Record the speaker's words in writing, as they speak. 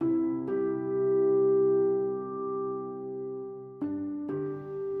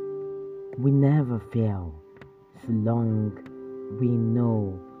We never fail so long we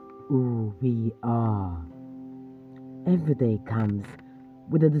know who we are. Every day comes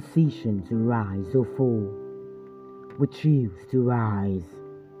with a decision to rise or fall. We choose to rise.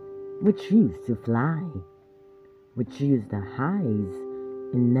 We choose to fly. We choose the highs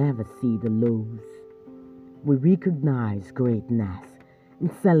and never see the lows. We recognize greatness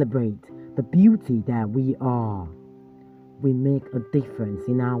and celebrate the beauty that we are. We make a difference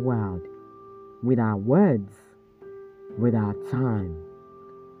in our world with our words, with our time,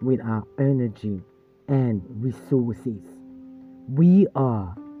 with our energy and resources. We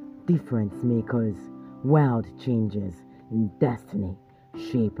are difference makers, world changers, and destiny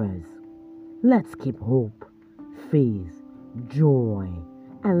shapers. Let's keep hope, faith, joy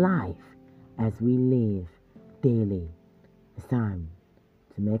alive as we live daily. It's time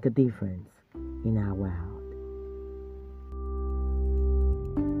to make a difference in our world.